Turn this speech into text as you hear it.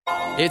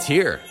It's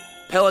here.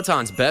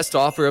 Peloton's best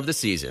offer of the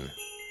season.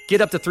 Get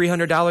up to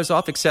 $300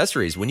 off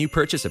accessories when you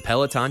purchase a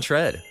Peloton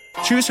tread.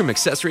 Choose from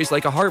accessories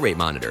like a heart rate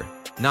monitor,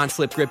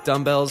 non-slip grip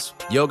dumbbells,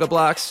 yoga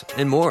blocks,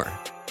 and more.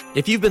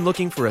 If you've been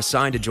looking for a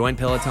sign to join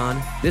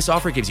Peloton, this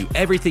offer gives you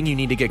everything you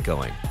need to get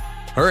going.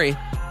 Hurry,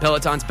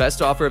 Peloton's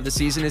best offer of the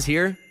season is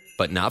here,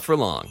 but not for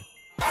long.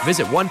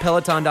 Visit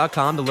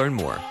onepeloton.com to learn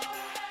more.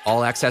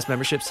 All access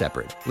membership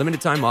separate. Limited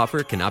time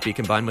offer cannot be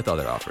combined with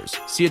other offers.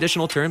 See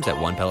additional terms at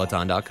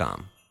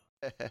onepeloton.com.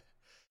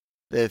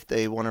 If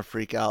they want to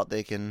freak out,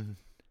 they can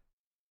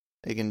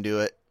do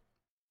it.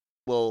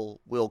 We'll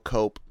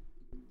cope.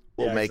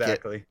 We'll make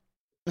exactly.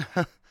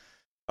 it.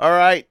 All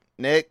right,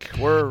 Nick.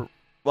 We're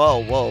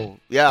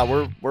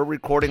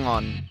recording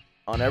on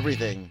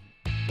everything.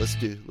 Let's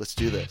do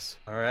this.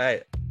 All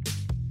right.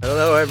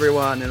 Hello,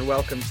 everyone, and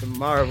welcome to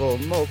Marvel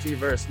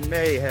Multiverse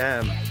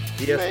Mayhem,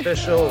 the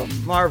official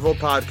Marvel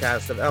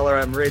podcast of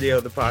LRM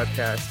Radio, the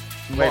podcast.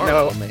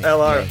 Marvel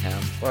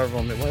Mayhem.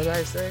 Marvel. What did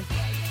I say?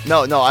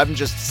 No, I'm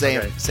just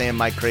saying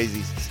my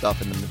crazy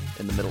stuff in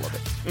the middle of it.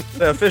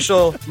 The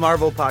official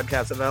Marvel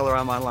podcast of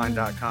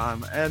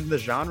LRMonline.com and the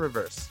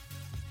Genreverse.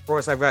 Of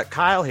course, I've got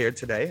Kyle here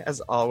today,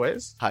 as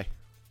always. Hi.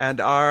 And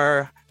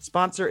our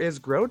sponsor is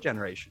Grow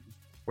Generation,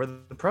 where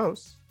the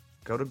pros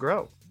go to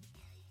grow.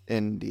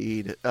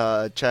 Indeed.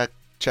 Check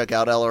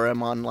out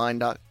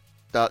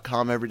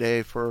LRMonline.com every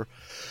day for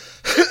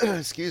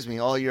excuse me,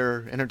 all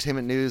your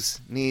entertainment news,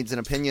 needs, and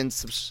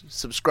opinions.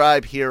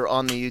 Subscribe here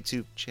on the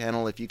YouTube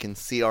channel if you can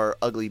see our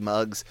ugly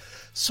mugs.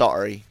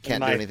 Sorry,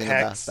 can't do anything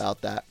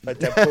about that. My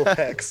Deadpool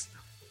pecs.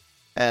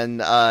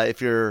 And if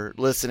you're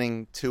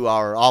listening to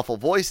our awful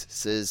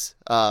voices,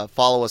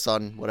 follow us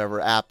on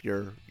whatever app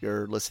you're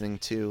listening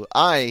to.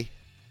 I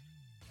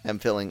am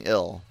feeling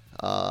ill,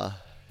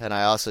 and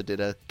I also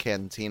did a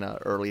cantina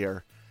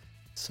earlier.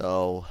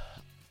 So,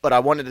 but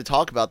I wanted to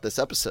talk about this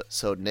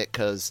episode, Nick,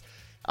 because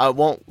I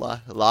won't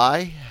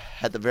lie.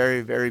 At the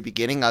very, very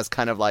beginning, I was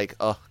kind of like,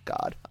 "Oh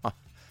God,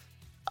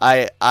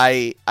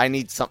 I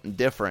need something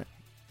different,"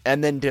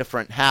 and then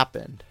different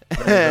happened.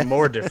 Even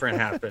more different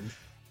happened.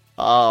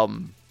 I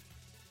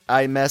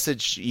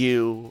messaged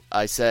you.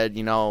 I said,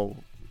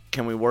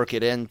 can we work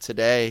it in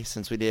today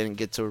since we didn't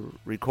get to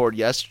record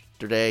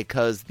yesterday?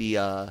 Because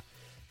the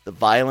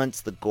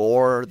violence, the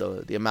gore,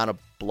 the amount of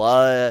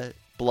blood,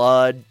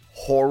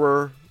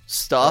 horror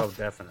stuff. Oh,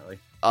 definitely.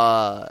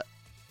 I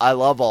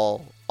love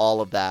all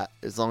of that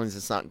as long as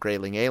it's not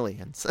grayling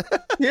aliens.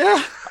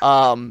 Yeah.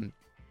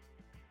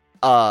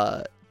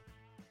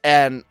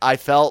 And I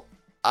felt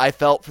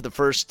for the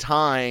first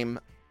time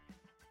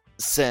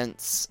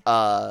since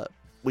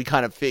we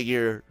kind of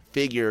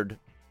figured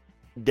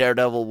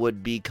Daredevil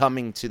would be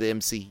coming to the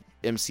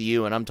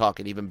MCU, and I'm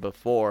talking even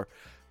before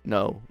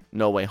No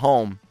Way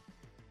Home.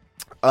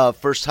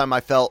 First time I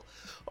felt,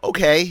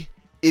 okay,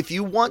 if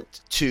you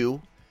want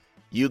to,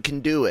 you can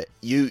do it.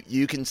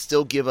 You can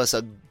still give us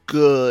a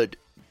good,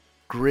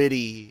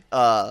 gritty,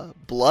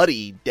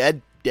 bloody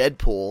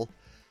Deadpool,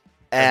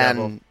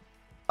 and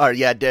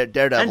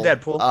Daredevil and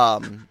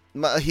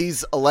Deadpool.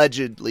 He's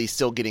allegedly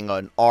still getting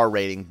an R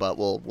rating, but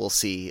we'll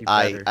see.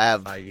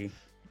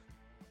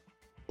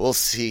 We'll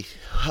see.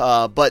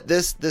 But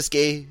this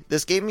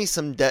gave me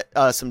some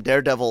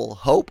Daredevil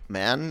hope,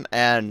 man,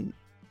 and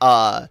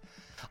I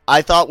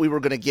thought we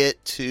were gonna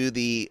get to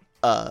the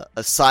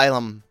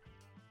asylum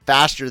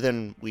faster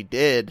than we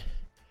did,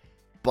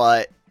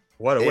 but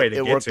what a way to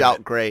it get worked to out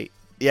it. great.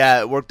 Yeah,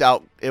 it worked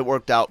out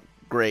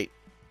great.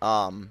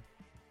 And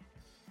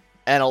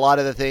a lot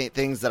of the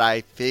things that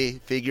I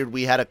figured,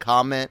 we had a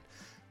comment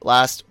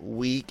last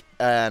week,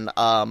 and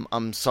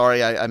I'm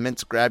sorry, I meant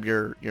to grab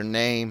your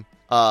name.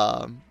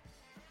 Let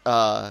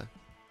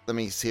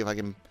me see if I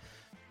can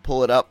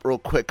pull it up real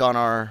quick on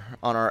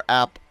our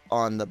app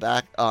on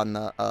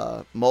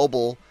the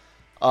mobile.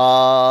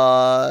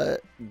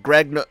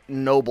 Greg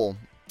Noble.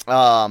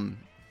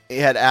 He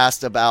had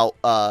asked about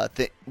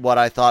what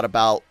I thought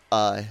about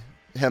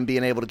him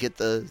being able to get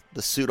the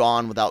suit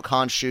on without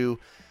Khonshu.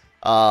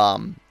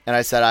 And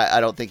I said I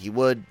don't think he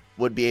would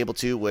be able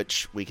to,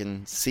 which we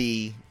can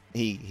see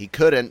he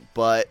couldn't,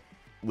 but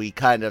we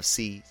kind of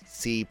see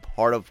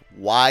part of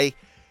why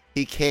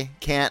he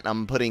can't.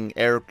 I'm putting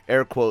air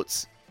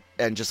quotes,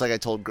 and just like I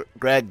told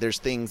Greg, there's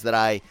things that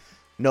I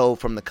know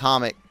from the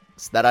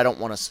comics that I don't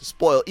want to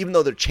spoil, even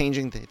though they're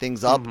changing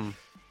things up. Mm-hmm.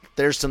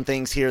 There's some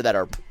things here that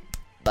are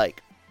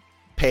like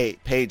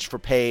page for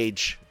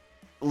page,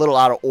 a little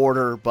out of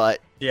order, but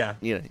yeah,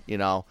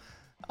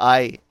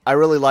 I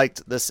really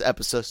liked this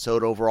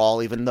episode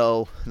overall, even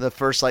though the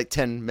first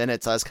 10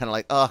 minutes I was kind of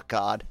like, oh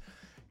God,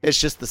 it's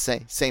just the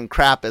same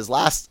crap as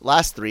last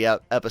three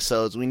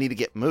episodes. We need to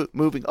get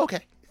moving.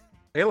 Okay.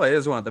 Ayla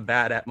is one of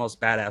the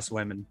most badass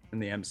women in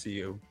the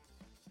MCU,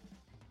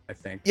 I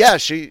think. Yeah,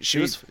 she's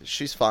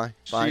fine.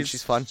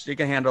 She's fun. She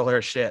can handle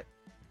her shit.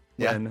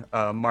 Yeah. When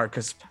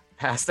Marcus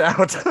passed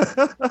out.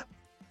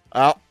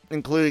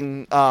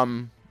 Including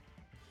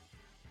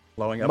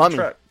blowing up Mummy. a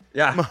truck.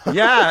 Yeah.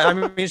 Yeah. I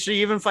mean,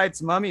 she even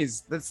fights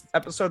mummies. This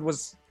episode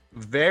was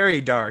very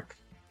dark.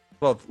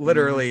 Well,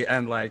 literally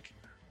and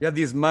you have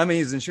these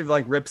mummies, and she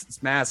like rips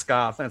its mask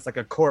off, and it's like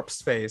a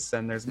corpse face,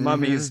 and there's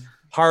mummies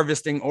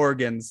harvesting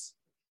organs,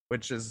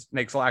 which does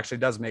make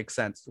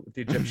sense with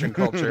the Egyptian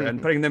culture,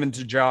 and putting them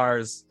into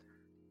jars,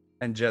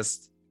 and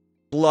just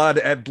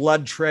blood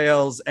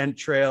trails,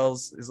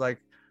 entrails is like.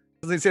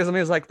 He says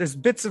something like, "There's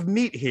bits of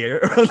meat here,"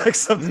 or like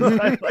something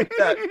like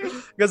that,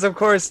 because of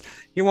course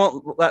he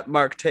won't let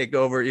Mark take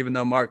over, even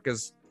though Mark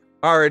is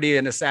already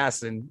an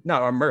assassin,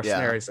 no, a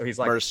mercenary. So he's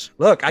like,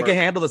 "Look, I can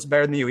handle this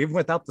better than you, even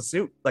without the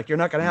suit. Like, you're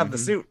not gonna have the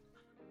suit."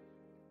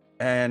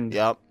 And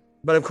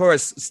but of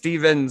course,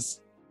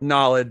 Steven's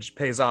knowledge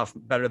pays off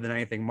better than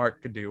anything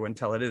Mark could do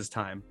until it is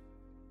time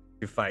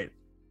to fight.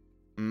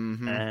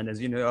 And as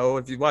you know,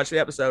 if you watch the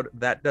episode,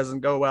 that doesn't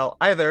go well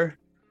either,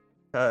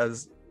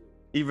 because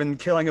even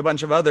killing a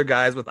bunch of other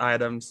guys with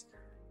items,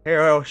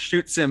 Harrow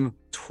shoots him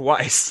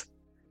twice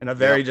in a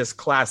very just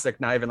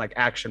classic, not even like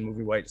action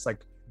movie way, just like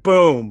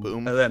boom,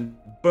 and then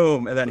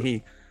boom, and then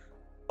he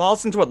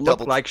falls into what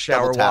looked like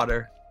shower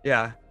water.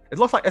 Yeah, it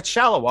looked like it's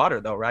shallow water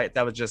though, right?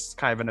 That was just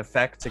kind of an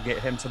effect to get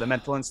him to the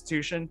mental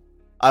institution.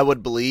 I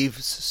would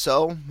believe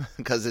so,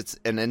 because it's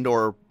an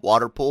indoor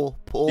water pool.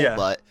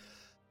 But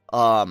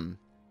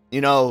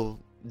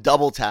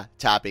double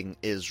tapping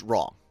is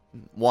wrong.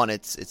 One,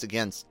 it's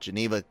against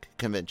Geneva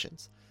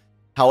Conventions.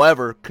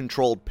 However,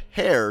 controlled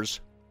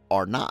pairs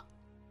are not.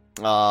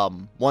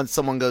 Once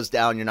someone goes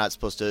down, you're not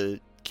supposed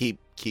to keep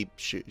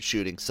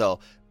shooting. So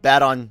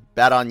bad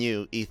on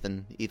you,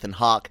 Ethan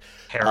Hawke.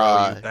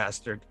 Harrow, you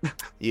bastard.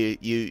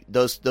 you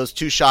those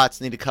two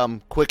shots need to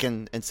come quick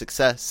and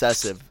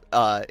successive.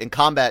 In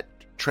combat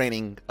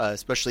training,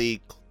 especially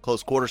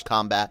close quarters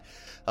combat,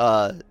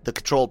 the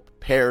controlled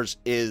pairs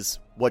is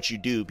what you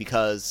do,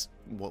 because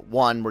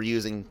one, we're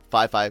using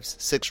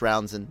 5.56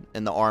 rounds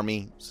in the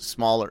Army,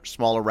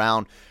 smaller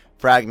round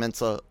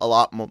fragments, a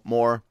lot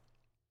more.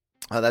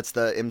 That's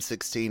the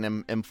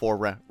M16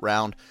 M4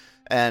 round,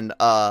 and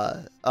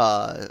or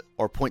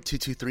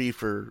 .223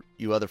 for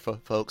you other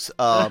folks.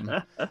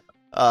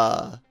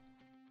 But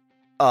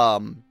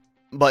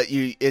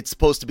it's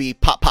supposed to be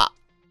pop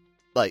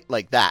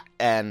like that,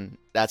 and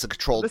that's a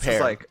controlled pair. This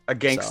is like a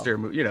gangster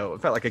movie,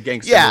 it felt like a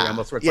gangster movie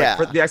almost, where it's like,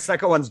 for the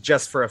second one's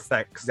just for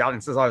effect, because the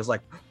audience is always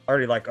like,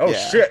 already like, oh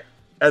shit,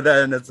 and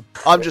then it's.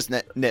 I'm just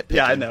nitpicking.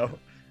 Yeah, I know.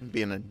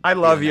 I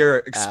love your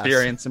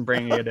experience in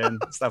bringing it in,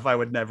 stuff I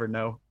would never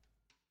know.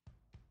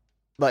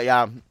 But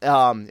yeah,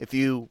 if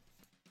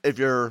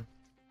you're,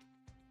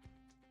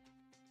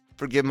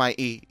 forgive my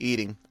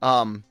eating.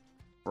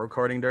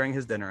 Recording during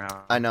his dinner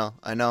hour. I know.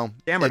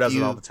 Camera does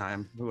it all the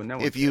time. Ooh, no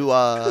if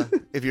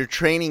you're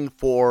training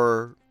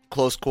for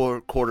close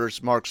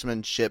quarters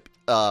marksmanship,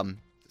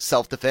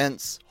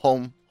 self-defense,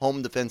 home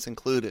defense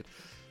included,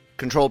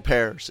 controlled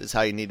pairs is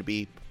how you need to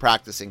be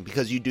practicing,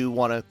 because you do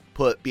want to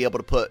be able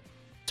to put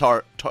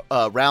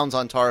rounds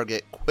on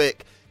target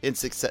quick in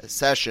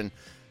succession,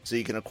 so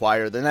you can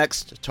acquire the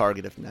next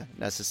target if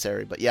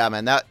necessary. But yeah,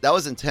 man, that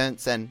was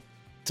intense, and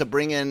to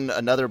bring in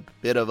another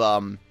bit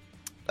of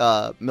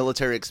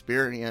military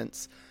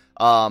experience.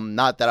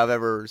 Not that I've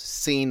ever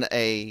seen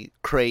a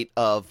crate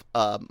of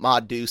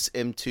Mod Deuce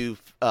M2,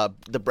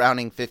 the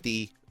Browning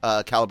 50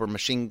 caliber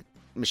machine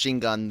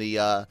gun,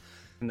 the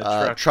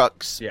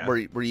trucks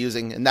we're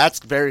using, and that's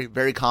very,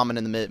 very common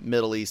in the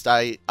Middle East.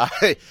 I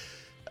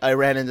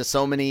ran into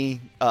so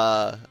many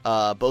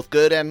both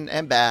good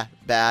and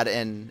bad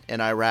in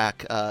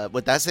Iraq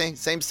with that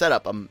same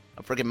setup. I'm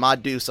a freaking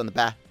Mod Deuce on the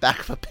back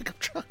of a pickup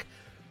truck.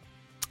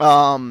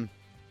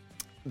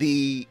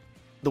 The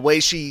way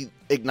she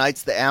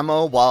ignites the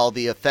ammo, while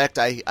the effect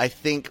I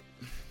think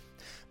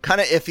kind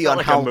of iffy on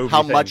like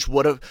how much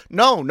would have.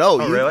 No,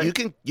 really? you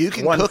can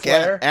cook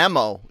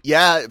ammo.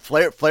 Yeah,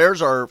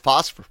 flares are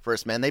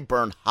phosphorus, man. They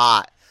burn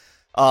hot.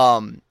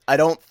 I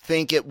don't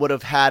think it would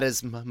have had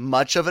as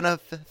much of an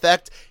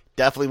effect.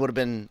 Definitely would have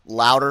been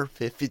louder.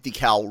 50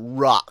 cal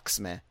rocks,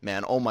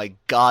 man. Oh my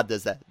god,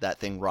 does that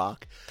thing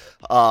rock?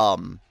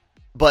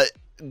 But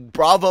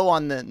bravo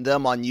on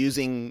them on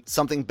using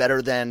something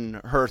better than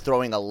her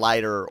throwing a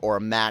lighter or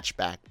a match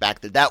back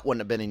there. That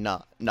wouldn't have been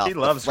enough. He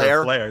loves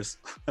her flares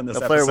in this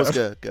episode. The flare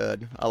was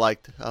good. I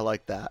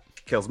liked that.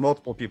 Kills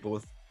multiple people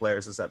with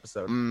flares this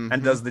episode,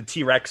 and does the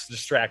T-Rex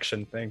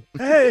distraction thing.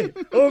 Hey,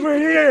 over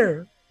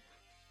here.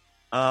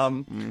 Yeah,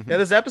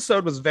 this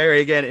episode was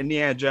very, again,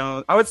 Indiana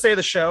Jones. I would say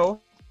the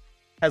show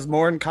has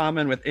more in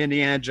common with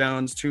Indiana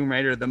Jones, Tomb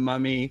Raider, The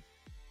Mummy,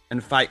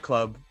 and Fight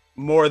Club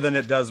more than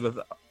it does with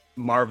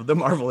the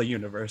Marvel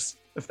universe,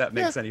 if that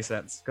makes any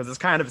sense, because it's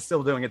kind of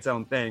still doing its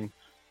own thing. In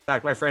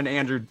fact, my friend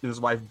Andrew and his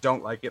wife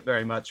don't like it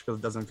very much because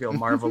it doesn't feel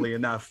Marvel-y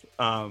enough.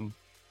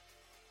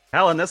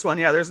 Hell, in this one,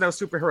 there's no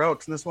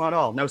superheroics in this one at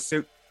all. No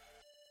suit,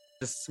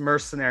 just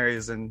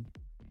mercenaries and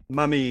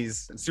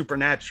mummies and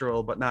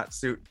supernatural, but not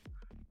suit.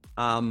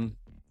 And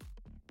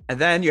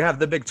then you have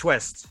the big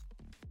twist,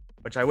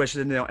 which I wish I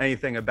didn't know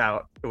anything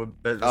about. But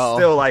it's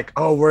still like,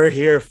 oh, we're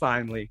here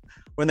finally.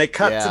 When they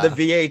cut to the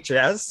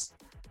VHS,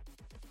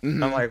 I'm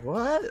like,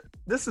 what?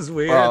 This is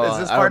weird. Is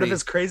this part of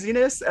his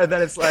craziness? And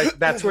then it's like,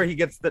 that's where he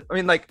gets the. I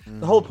mean, like,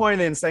 the whole point of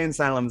the Insane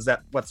Asylum is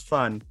that what's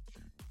fun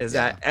is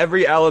that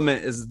every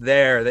element is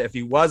there that if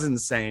he was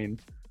insane,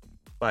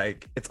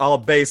 like it's all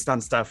based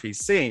on stuff he's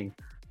seeing.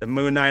 The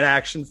Moon Knight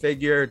action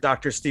figure,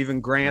 Dr.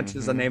 Stephen Grant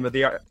is the name of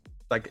the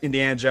like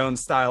Indiana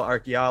Jones style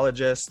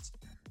archaeologist.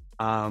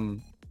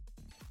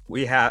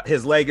 We have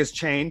his leg is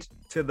chained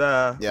to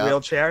the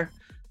wheelchair.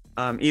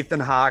 Ethan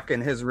Hawke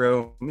in his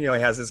room, he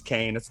has his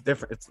cane. It's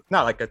different. It's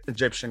not like an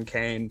Egyptian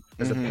cane.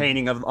 There's a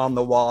painting on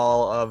the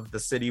wall of the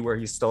city where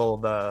he stole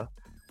the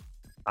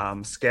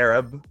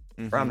scarab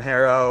from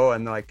Harrow,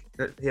 and like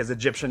he has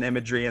Egyptian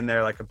imagery in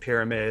there, like a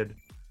pyramid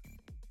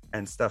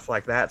and stuff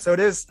like that. So it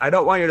is. I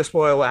don't want you to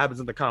spoil what happens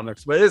in the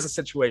comics, but it is a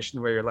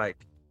situation where you're like,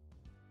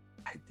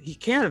 he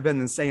can't have been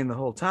insane the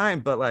whole time,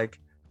 but like,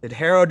 did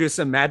Harrow do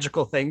some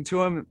magical thing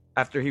to him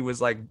after he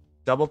was like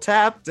double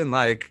tapped and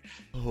like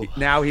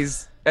now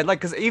he's and like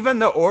because even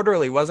the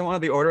orderly wasn't one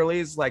of the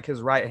orderlies like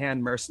his right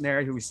hand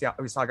mercenary who we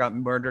saw got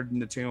murdered in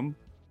the tomb.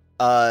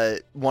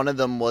 One of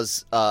them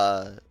was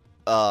one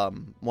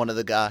of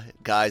the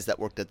guys that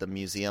worked at the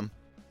museum.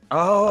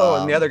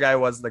 And the other guy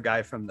was the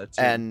guy from the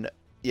tomb. And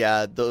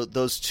yeah,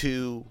 those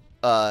two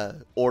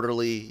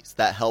orderlies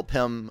that help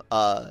him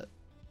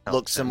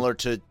look similar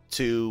to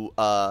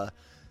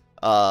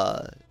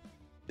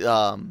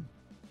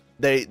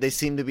they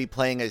seem to be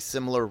playing a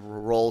similar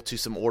role to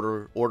some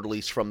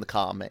orderlies from the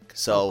comic.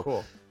 So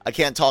cool. I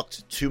can't talk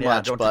too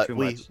much, but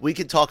we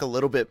could talk a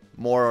little bit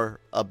more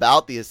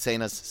about the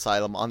insane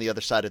asylum on the other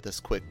side of this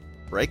quick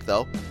break,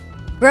 though.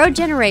 Grow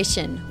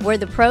Generation, where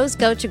the pros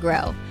go to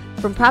grow.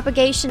 From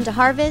propagation to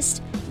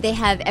harvest, they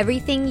have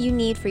everything you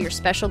need for your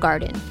special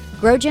garden.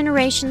 Grow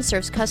Generation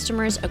serves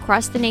customers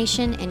across the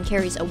nation and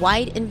carries a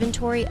wide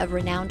inventory of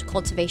renowned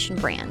cultivation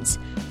brands.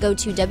 Go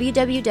to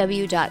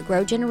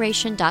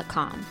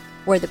www.growgeneration.com,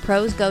 where the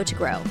pros go to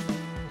grow.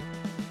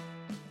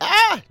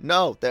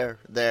 No, there.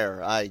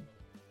 I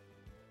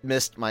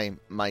missed my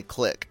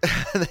click.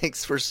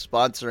 Thanks for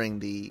sponsoring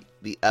the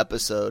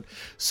episode.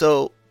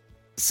 So,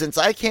 since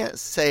I can't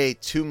say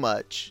too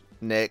much,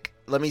 Nick,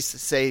 let me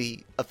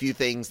say a few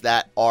things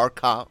that are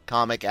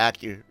comic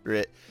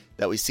accurate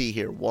that we see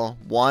here.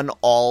 One,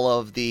 all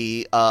of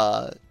the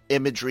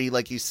imagery,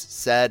 like you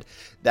said,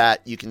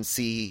 that you can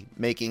see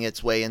making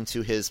its way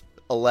into his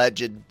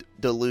alleged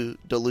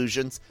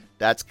delusions.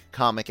 That's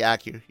comic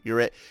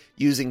accurate.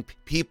 Using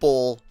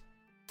people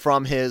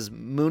from his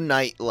Moon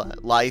Knight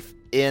life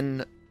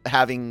in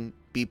having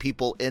be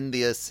people in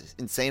the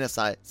insane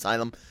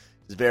asylum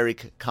is very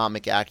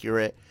comic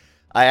accurate.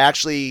 I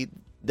actually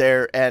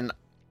and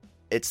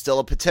it's still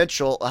a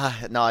potential.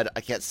 No,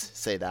 I can't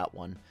say that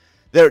one.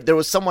 There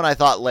was someone I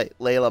thought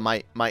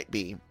Layla might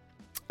be,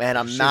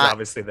 and she's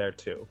obviously there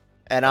too.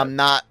 And I'm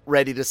not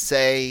ready to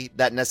say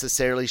that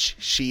necessarily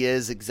she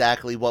is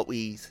exactly what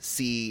we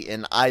see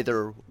in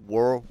either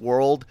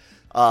world.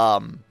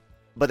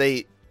 But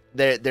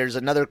there's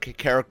another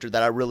character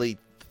that I really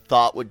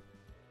thought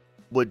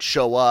would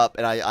show up,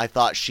 and I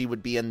thought she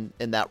would be in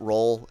that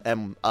role,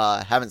 and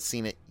haven't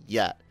seen it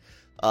yet.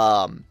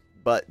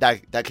 But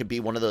that could be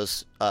one of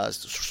those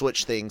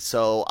switch things.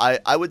 So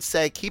I would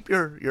say keep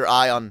your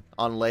eye on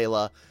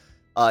Layla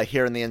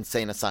here in the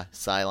insane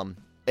asylum.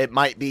 It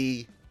might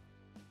be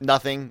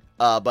nothing,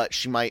 but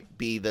she might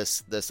be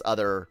this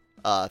other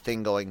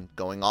thing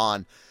going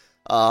on.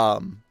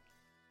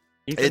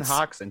 Ethan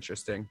Hawke's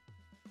interesting.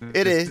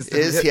 It is.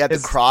 He had the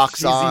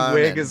Crocs on. His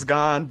wig is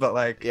gone, but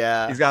like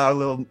he's got a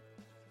little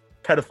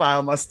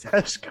pedophile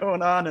mustache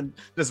going on and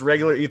just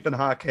regular Ethan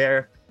Hawke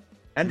hair.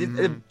 And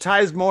it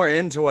ties more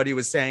into what he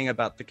was saying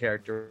about the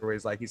character, where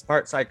he's like, he's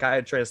part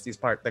psychiatrist, he's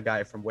part the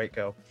guy from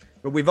Waco.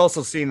 But we've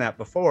also seen that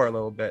before a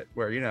little bit,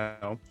 where,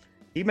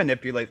 he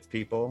manipulates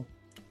people.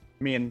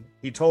 I mean,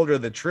 he told her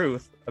the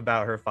truth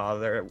about her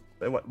father,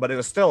 but it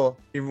was still,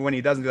 even when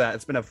he doesn't do that,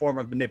 it's been a form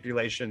of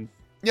manipulation.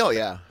 Oh,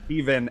 yeah.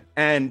 Even,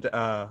 and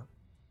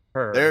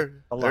her.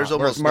 There's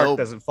almost Mark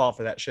doesn't fall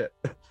for that shit.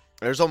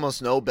 There's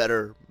almost no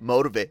better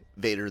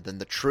motivator than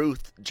the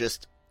truth,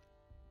 just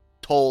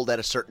told at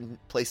a certain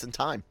place and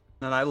time.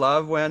 And I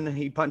love when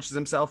he punches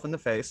himself in the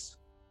face.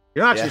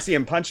 You don't actually see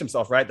him punch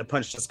himself, right? The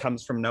punch just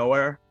comes from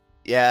nowhere.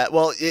 Yeah,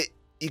 well,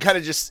 you kind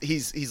of just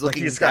he's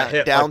looking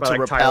like down to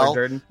repel.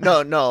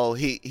 No,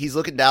 he's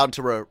looking down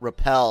to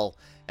repel,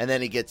 and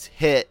then he gets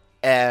hit.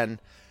 And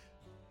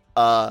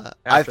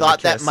I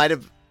thought that might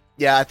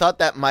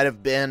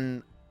have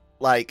been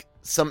like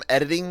some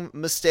editing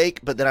mistake,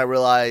 but then I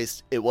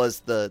realized it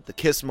was the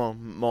kiss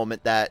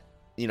moment that.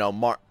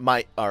 Mark.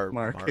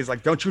 He's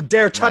like, don't you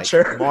dare touch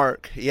her.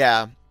 Mark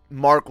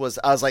was.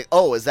 I was like,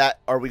 oh,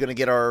 are we going to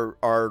get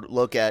our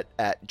look at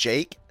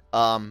Jake,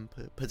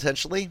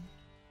 potentially?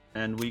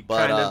 And we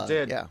kind of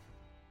did.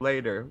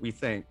 Later, we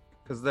think,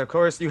 because of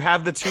course you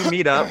have the two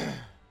meet up.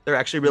 They're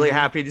actually really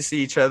happy to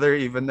see each other,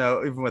 even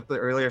with the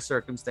earlier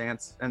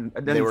circumstance. And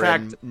then in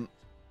fact,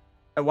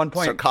 at one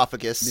point,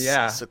 sarcophagi.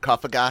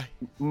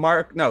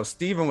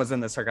 Steven was in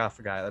the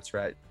sarcophagi. That's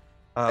right.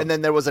 And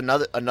then there was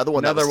another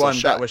one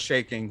that was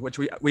shaking, which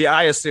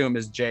I assume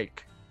is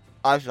Jake.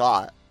 I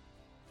thought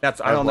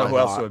I don't know who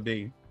else it would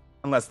be,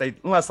 unless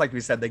like we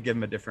said, they give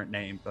him a different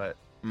name. But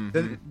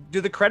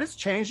Do the credits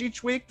change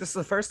each week? This is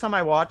the first time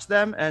I watched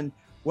them, and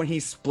when he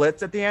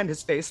splits at the end,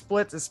 his face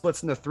splits. It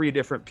splits into 3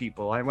 different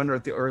people. I wonder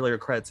if the earlier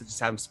credits just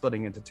have him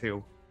splitting into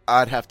 2.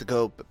 I'd have to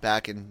go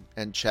back and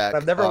check.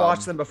 I've never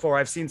watched them before.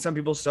 I've seen some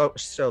people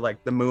show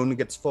like the moon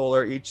gets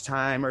fuller each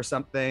time or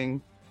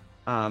something.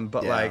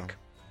 But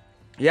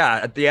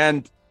at the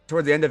end,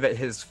 towards the end of it,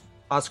 his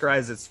Oscar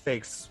Isaac's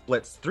face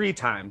splits 3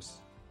 times.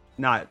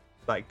 Not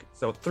like,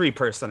 so 3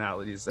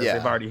 personalities as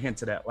they've already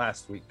hinted at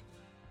last week.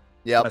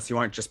 Yeah. Unless you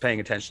aren't just paying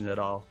attention at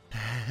all.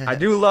 I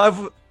do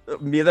love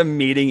them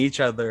meeting each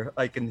other,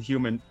 like in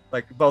human,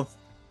 like both.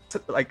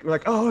 Like,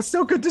 oh, it's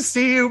so good to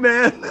see you,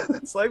 man.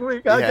 It's like,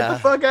 we gotta get the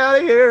fuck out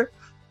of here.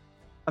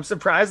 I'm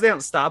surprised they don't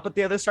stop at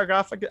the other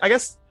sarcophagus. I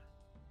guess,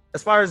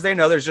 as far as they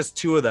know, there's just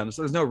 2 of them,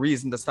 so there's no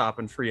reason to stop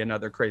and free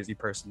another crazy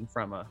person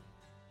from a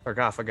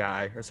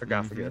sarcophagi or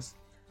sarcophagus.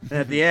 And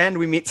at the end,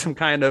 we meet some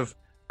kind of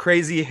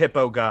crazy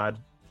hippo god,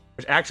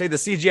 which actually the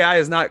CGI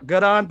is not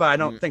good on, but I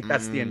don't think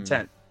that's the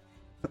intent.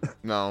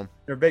 No.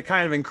 They're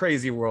kind of in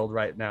crazy world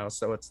right now,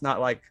 so it's not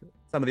like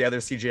some of the other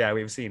CGI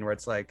we've seen where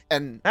it's like,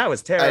 and that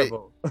was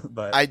terrible.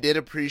 But I did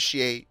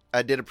appreciate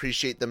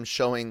them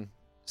showing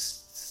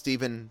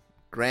Stephen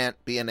Grant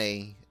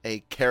being a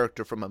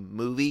character from a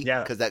movie,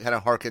 because that kind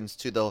of harkens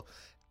to the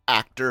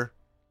actor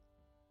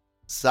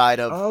side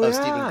of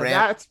Stephen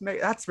Grant.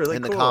 That's really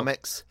in cool. the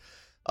comics.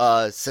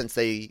 Since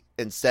they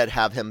instead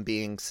have him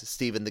being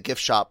Stephen the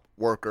gift shop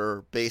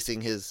worker, basing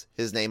his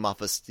name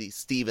off of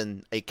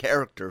Stephen, a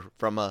character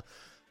from a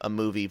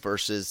movie,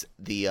 versus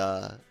the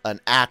an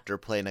actor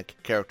playing a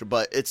character.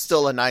 But it's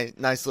still a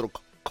nice little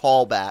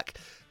callback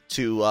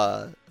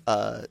to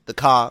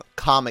the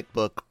comic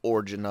book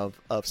origin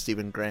of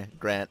Stephen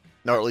Grant,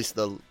 or at least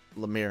the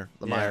Lemire.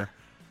 Yeah.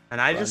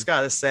 And I just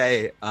gotta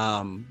say,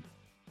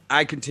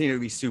 I continue to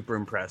be super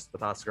impressed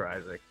with Oscar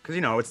Isaac, because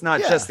it's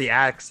not just the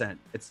accent;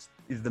 it's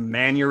the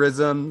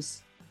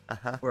mannerisms,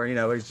 where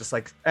he's just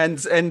like,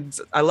 and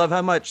I love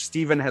how much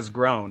Stephen has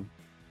grown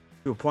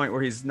to a point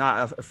where he's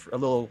not a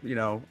little,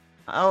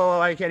 oh,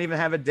 I can't even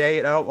have a date.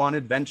 I don't want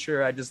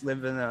adventure. I just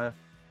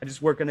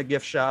work in a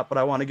gift shop, but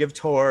I want to give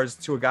tours,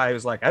 to a guy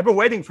who's like, I've been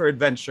waiting for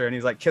adventure. And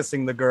he's like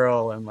kissing the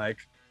girl and like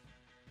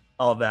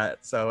all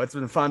that. So it's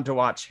been fun to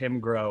watch him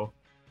grow.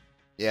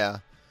 Yeah.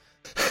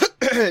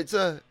 It's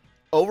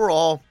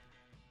overall,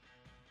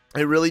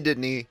 it really did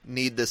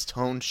need this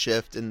tone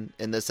shift in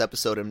this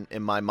episode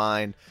in my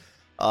mind.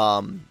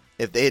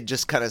 If they had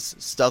just kind of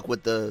stuck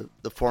with the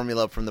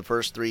formula from the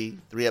first three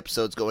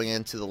episodes going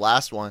into the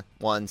last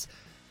ones,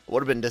 I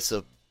would have been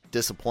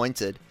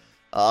disappointed.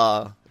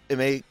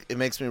 It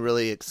makes me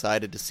really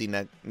excited to see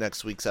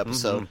next week's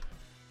episode.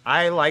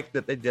 I like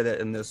that they did it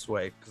in this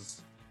way,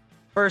 because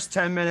first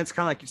 10 minutes,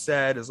 kind of like you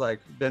said, is like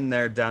been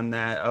there, done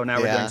that. Oh,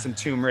 now we're doing some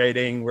tomb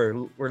raiding.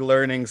 We're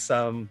learning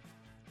some,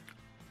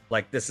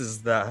 like, this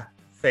is the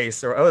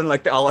face, and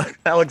like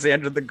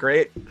Alexander the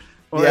Great.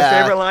 One of my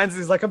favorite lines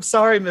is like, I'm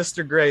sorry,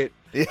 Mr. Great.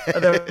 Yeah.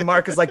 And then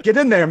Mark is like, get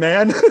in there,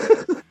 man.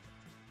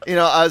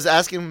 I was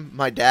asking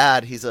my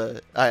dad.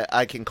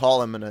 I can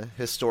call him a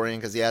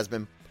historian because he has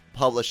been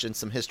published in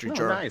some history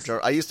journals. Nice.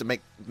 I used to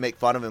make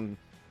fun of him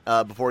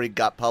before he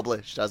got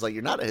published. I was like,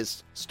 you're not a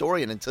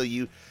historian until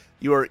you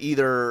are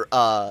either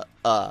got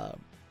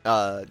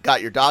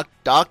your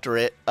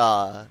doctorate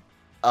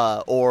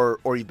or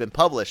you've been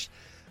published.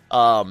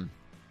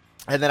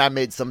 And then I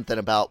made something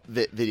about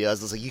videos. I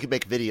was like, you can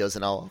make videos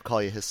and I'll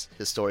call you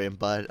historian.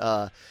 But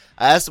I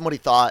asked him what he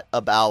thought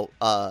about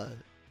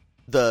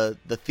the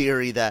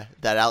theory that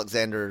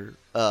Alexander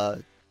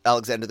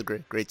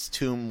the Great's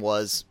tomb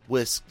was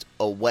whisked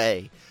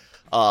away.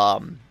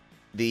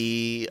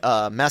 The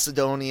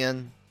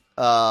Macedonian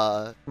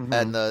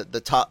and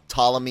the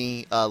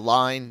Ptolemy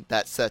line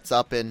that sets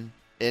up in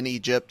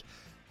Egypt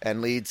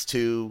and leads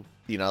to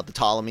the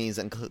Ptolemies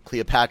and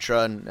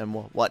Cleopatra and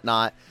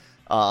whatnot.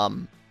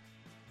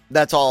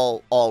 That's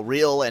all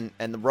real, and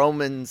the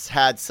Romans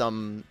had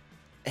some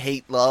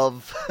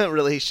hate-love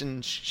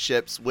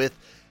relationships with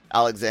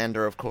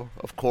Alexander, of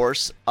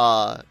course.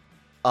 So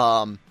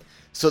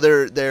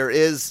there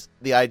is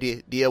the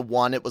idea,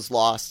 one, it was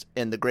lost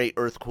in the Great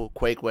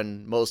Earthquake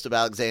when most of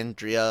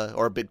Alexandria,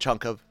 or a big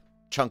chunk of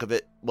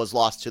it, was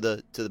lost to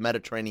the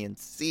Mediterranean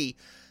Sea.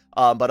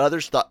 But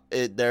others thought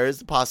there is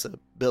the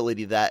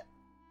possibility that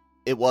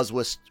it was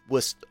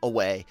whisked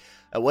away.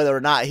 Whether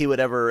or not he would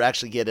ever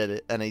actually get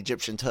an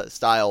Egyptian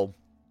style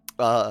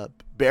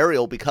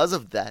burial because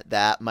of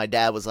that, my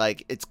dad was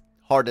like, it's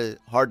hard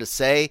to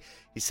say.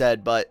 He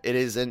said, but it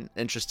is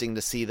interesting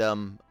to see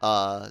them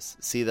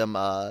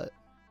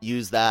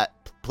use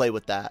that, play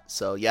with that.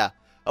 So yeah,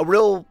 a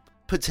real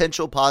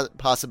potential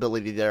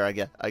possibility there, I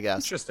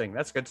guess. Interesting.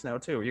 That's good to know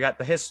too. You got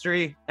the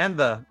history and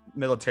the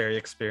military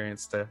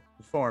experience to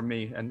inform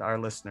me and our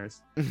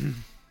listeners.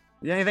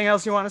 Anything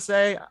else you want to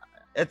say?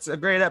 It's a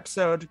great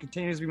episode. It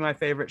continues to be my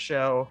favorite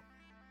show.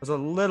 I was a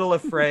little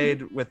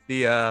afraid with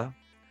the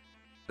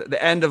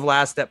end of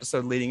last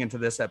episode leading into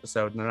this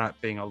episode, and there not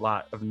being a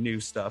lot of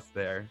new stuff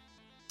there.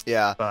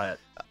 Yeah, but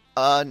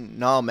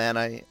No, man.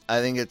 I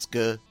think it's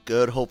good.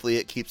 Hopefully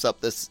it keeps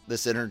up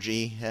this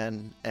energy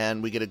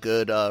and we get a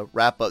good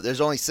wrap up.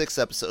 There's only 6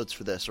 episodes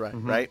for this, right?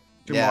 Mm-hmm. Right?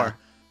 2 more.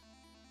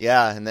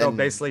 Yeah, and then so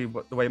basically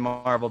the way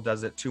Marvel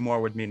does it, 2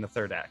 more would mean the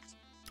 3rd act.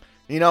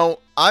 You know,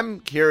 I'm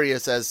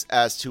curious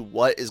as to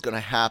what is going to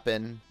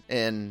happen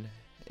in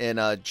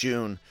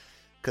June,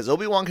 because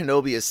Obi-Wan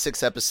Kenobi is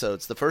 6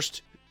 episodes. The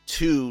first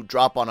 2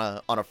 drop on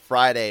a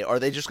Friday. Are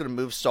they just going to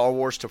move Star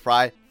Wars to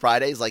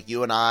Fridays like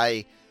you and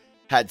I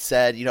had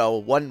said? You know,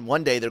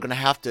 one day they're going to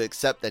have to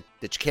accept that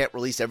you can't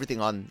release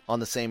everything on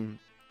the same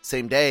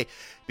day,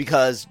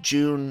 because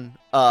June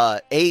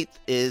 8th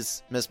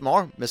is Miss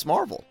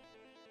Marvel.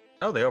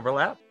 Oh, they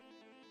overlap.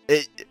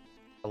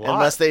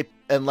 Unless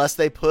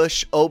they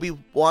push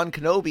Obi-Wan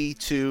Kenobi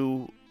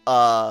to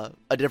a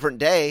different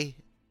day,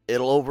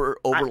 it'll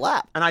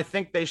overlap. And I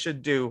think they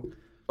should do,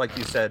 like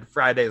you said,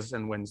 Fridays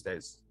and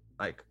Wednesdays.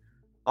 Like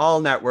all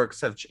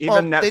networks have,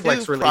 even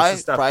Netflix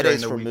releases stuff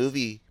Fridays during the for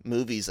week.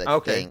 movies. I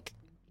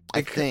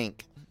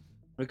think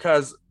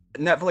because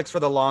Netflix for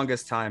the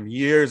longest time,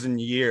 years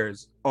and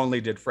years,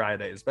 only did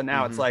Fridays, but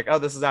now it's like, oh,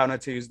 this is out on a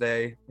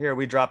Tuesday. Here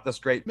we drop this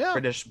great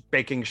British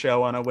baking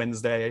show on a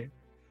Wednesday.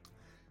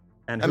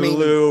 And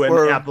Hulu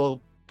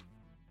and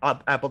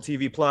Apple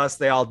TV Plus,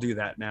 they all do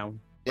that now.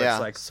 Yeah,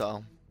 it's like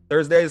so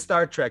Thursday is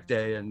Star Trek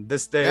Day, and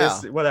this day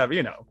is whatever,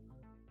 you know.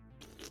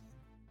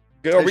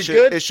 Are we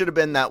good? It should have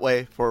been that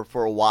way for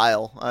a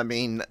while. I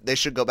mean, they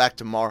should go back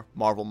to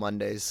Marvel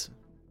Mondays,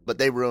 but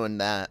they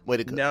ruined that. Way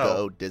to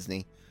go,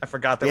 Disney. I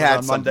forgot that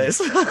was on Mondays.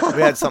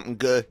 We had something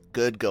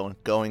good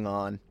going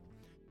on.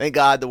 Thank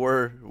God the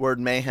word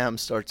mayhem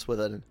starts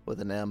with an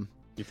M.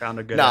 You found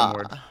a good M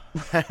word.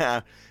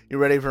 You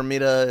ready for me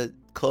to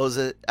close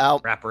it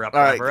out? Wrap her up.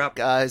 All right,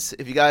 guys.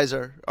 If you guys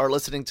are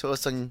listening to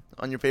us on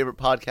your favorite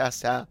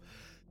podcast app,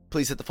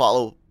 please hit the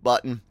follow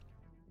button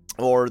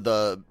or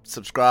the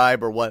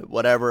subscribe or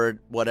whatever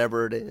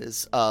it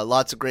is.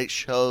 Lots of great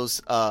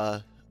shows.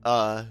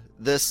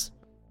 This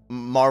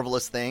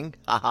marvelous thing,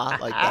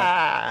 like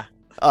that.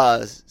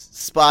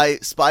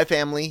 Spy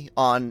Family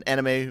on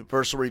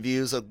Anime-versal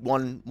Reviews, a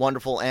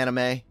wonderful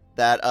anime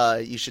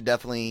that you should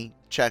definitely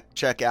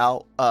check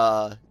out.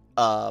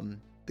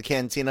 The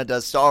Cantina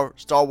does Star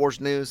Wars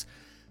news.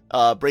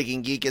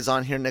 Breaking Geek is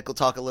on here. Nick will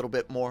talk a little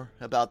bit more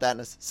about that in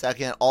a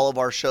second. All of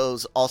our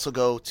shows also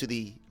go to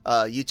the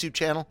YouTube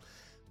channel,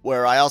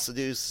 where I also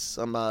do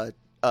some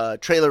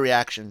trailer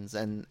reactions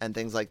and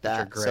things like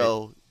that.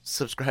 So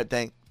subscribe.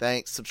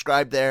 Thanks.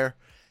 Subscribe there.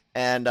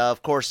 And,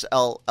 of course,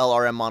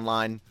 LRM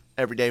Online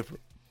every day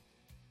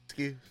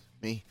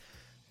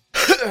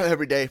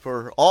every day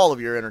for all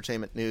of your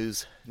entertainment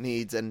news,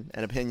 needs, and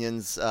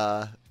opinions,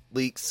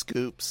 leaks,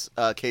 scoops.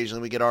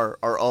 Occasionally we get our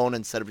own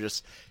instead of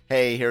just,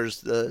 hey,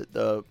 here's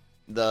the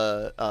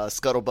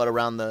scuttlebutt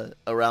around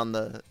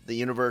the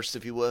universe,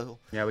 if you will.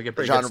 Yeah, we get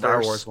pretty good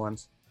Star Wars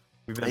ones.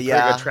 We've been a pretty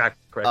good track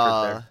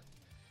record there.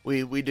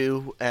 We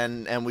do,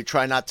 and we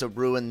try not to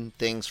ruin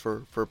things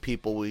for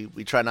people.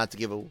 We try not to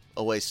give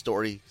away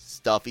story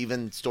stuff,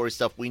 even story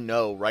stuff we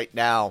know right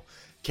now.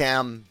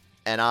 Cam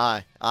and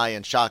I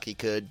and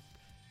Shockey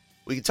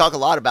we could talk a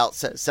lot about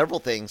several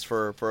things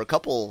for a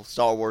couple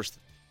Star Wars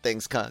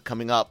things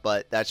coming up,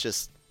 but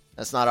that's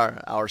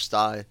not our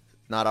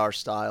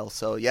style.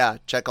 So yeah,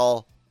 check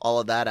all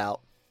of that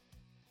out.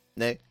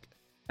 Nick.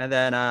 And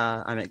then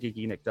I'm at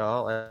Geeky Nick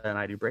Dahl, and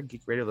I do Break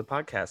Geek Radio, the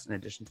podcast, in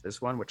addition to this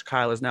one, which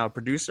Kyle is now a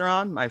producer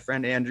on. My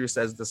friend Andrew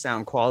says the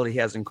sound quality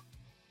has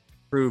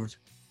improved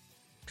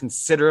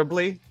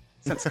considerably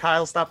since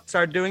Kyle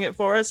started doing it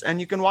for us, and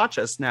you can watch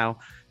us now.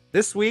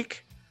 This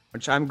week,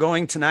 which I'm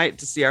going tonight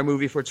to see our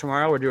movie for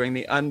tomorrow, we're doing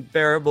The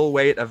Unbearable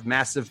Weight of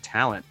Massive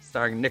Talent,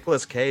 starring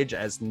Nicolas Cage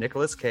as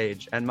Nicolas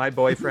Cage and my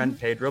boyfriend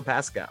Pedro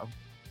Pascal.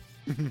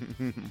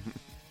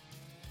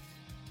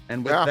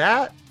 And with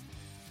that,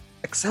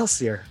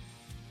 Excelsior.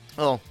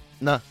 Oh,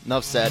 no,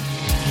 enough said.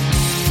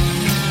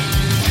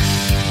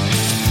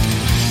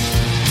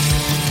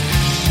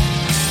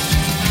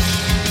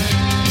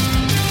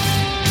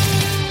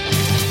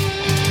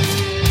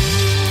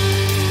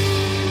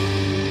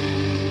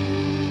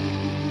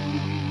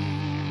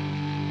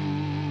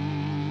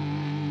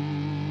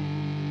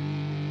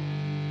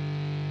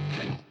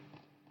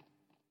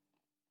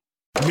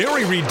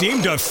 Mary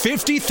redeemed a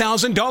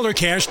 $50,000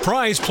 cash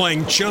prize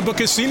playing Chumba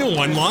Casino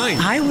online.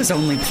 I was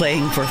only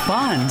playing for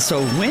fun, so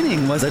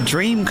winning was a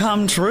dream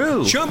come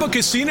true. Chumba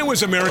Casino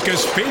is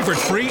America's favorite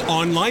free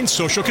online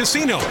social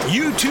casino.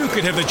 You, too,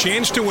 could have the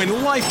chance to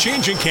win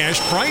life-changing cash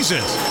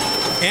prizes.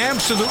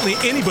 Absolutely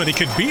anybody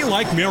could be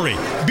like Mary.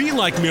 Be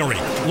like Mary.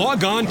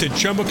 Log on to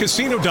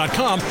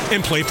ChumbaCasino.com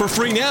and play for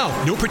free now.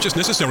 No purchase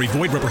necessary.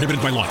 Void where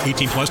prohibited by law.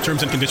 18+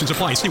 terms and conditions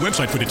apply. See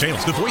website for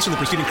details. The voice in the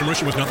preceding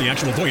commercial was not the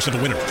actual voice of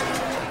the winner.